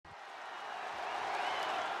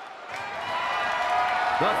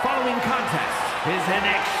The following contest is an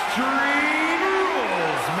Extreme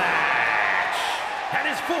Rules match and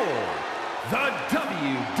is for the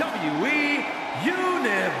WWE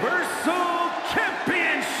Universal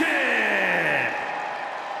Championship.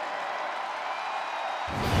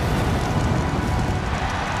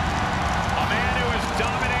 A man who has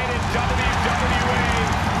dominated WWE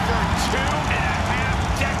for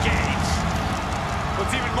 2.5 decades.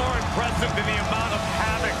 What's even more impressive than the amount of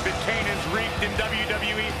havoc that Kane has wreaked in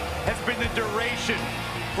WWE has been the duration.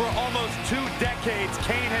 For almost 2 decades,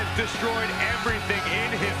 Kane has destroyed everything in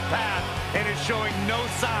his path and is showing no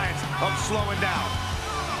signs of slowing down.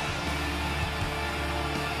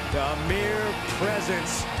 The mere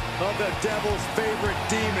presence of the devil's favorite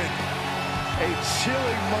demon, a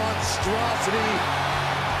chilling monstrosity,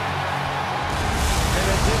 and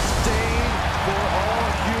a disdain for all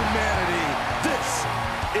humanity. This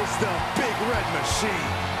is the Big Red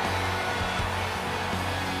Machine.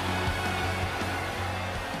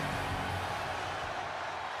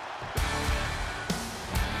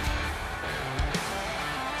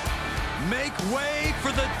 Make way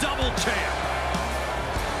for the double champ.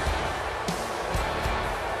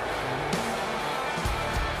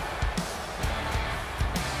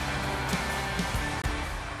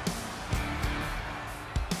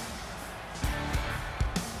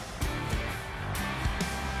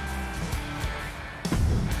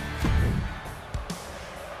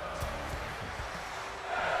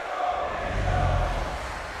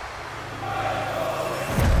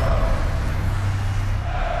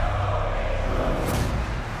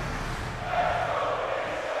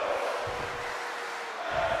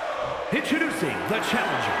 Introducing the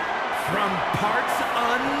challenger from parts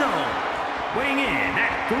unknown, weighing in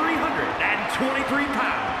at 323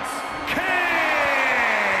 pounds, Kane!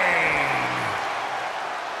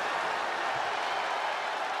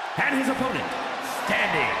 And his opponent,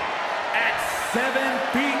 standing at 7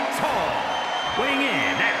 feet tall, weighing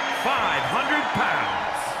in at 500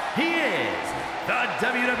 pounds, he is the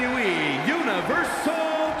WWE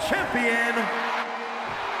Universal Champion,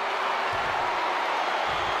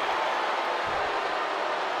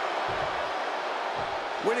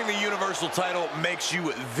 Winning the Universal title makes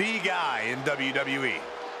you the guy in WWE.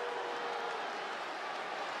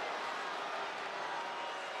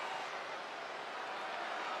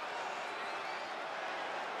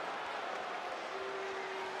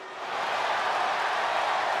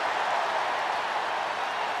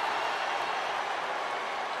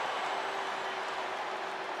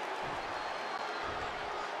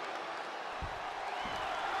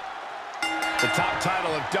 The top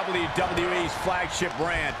title of WWE's flagship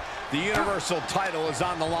brand, the Universal title, is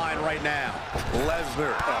on the line right now.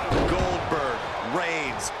 Lesnar, Goldberg,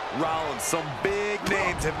 Reigns, Rollins, some big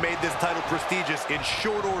names have made this title prestigious in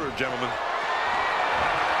short order, gentlemen.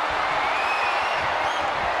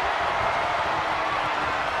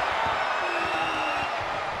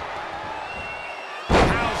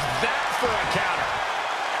 How's that for a counter?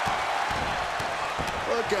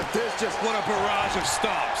 Look at this, just what a barrage of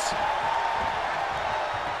stomps.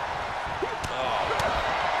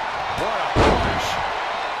 What a punch.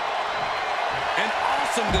 An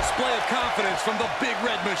awesome display of confidence from the Big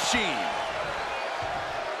Red Machine.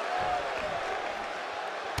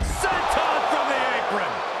 Senton from the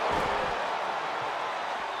apron.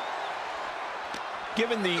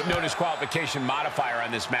 Given the no disqualification modifier on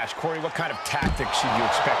this match, Corey, what kind of tactics should you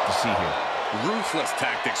expect to see here? Ruthless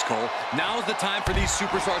tactics, Cole. Now is the time for these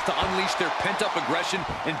superstars to unleash their pent-up aggression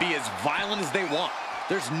and be as violent as they want.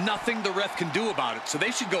 There's nothing the ref can do about it, so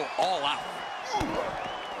they should go all out.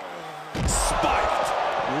 Spiked.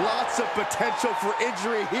 Lots of potential for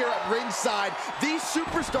injury here at ringside. These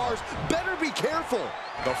superstars better be careful.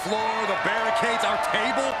 The floor, the barricades, our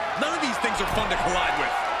table, none of these things are fun to collide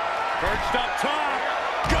with. Perched up top.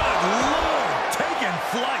 Good Lord, taking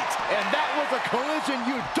flight. And that was a collision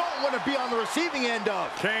you don't want to be on the receiving end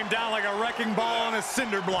of. Came down like a wrecking ball on a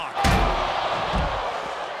cinder block.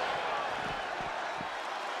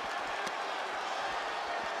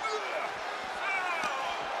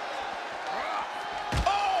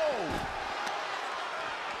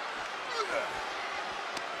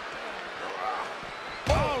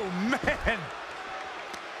 Man.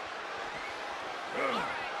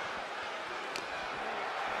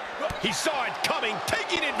 He saw it coming,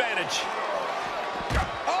 taking advantage.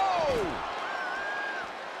 Oh!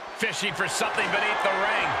 Fishing for something beneath the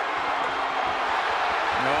ring.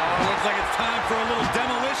 No, looks like it's time for a little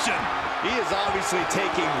demolition. He is obviously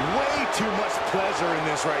taking way too much pleasure in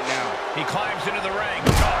this right now. He climbs into the ring.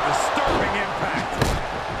 Disturbing impact.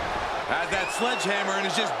 Has that sledgehammer and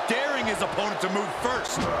is just daring his opponent to move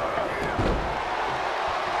first.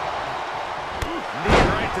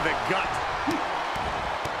 right to the gut.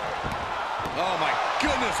 Oh, my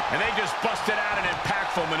goodness. And they just busted out an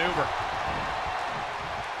impactful maneuver.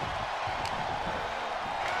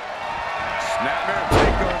 Snapmare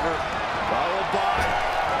takeover, followed by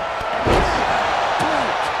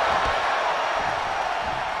boot.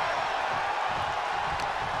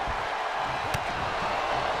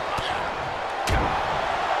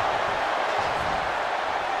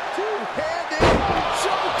 Two-handed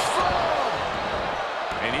choke slam.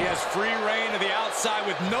 And he has free reign to the outside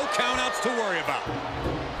with no countouts to worry about.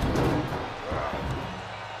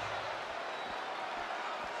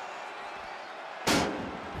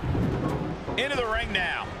 Into the ring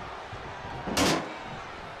now.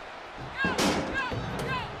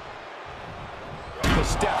 The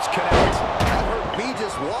steps connect. That hurt me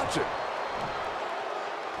just watching.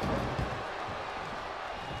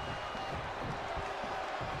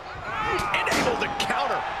 And able to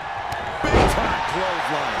counter. Big time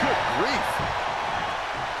clothesline. Good grief.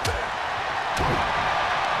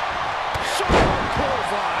 Sharp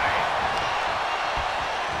clothesline.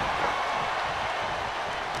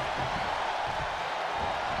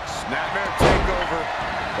 Snapmare takeover,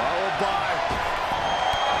 followed by...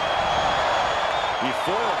 He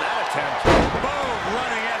foiled that attempt. Boom,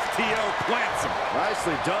 running STO plants him.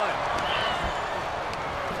 Nicely done.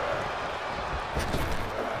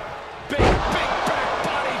 Big back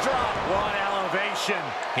body drop. One elevation.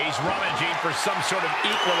 He's rummaging for some sort of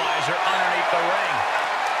equalizer underneath the ring.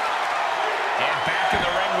 And back in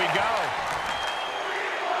the ring we go.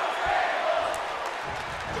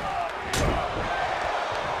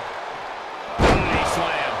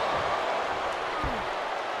 Slam.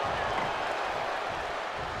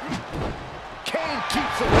 Kane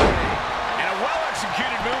keeps away. And a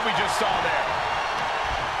well-executed move we just saw there.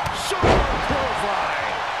 Sharp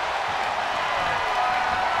clothesline.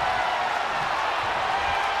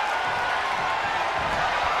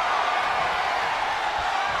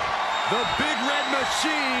 The Big Red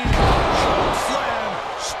Machine. Choke slam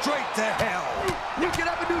straight to hell. You can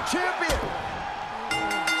have a new champion.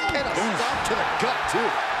 And a stop to the gut,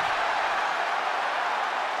 too.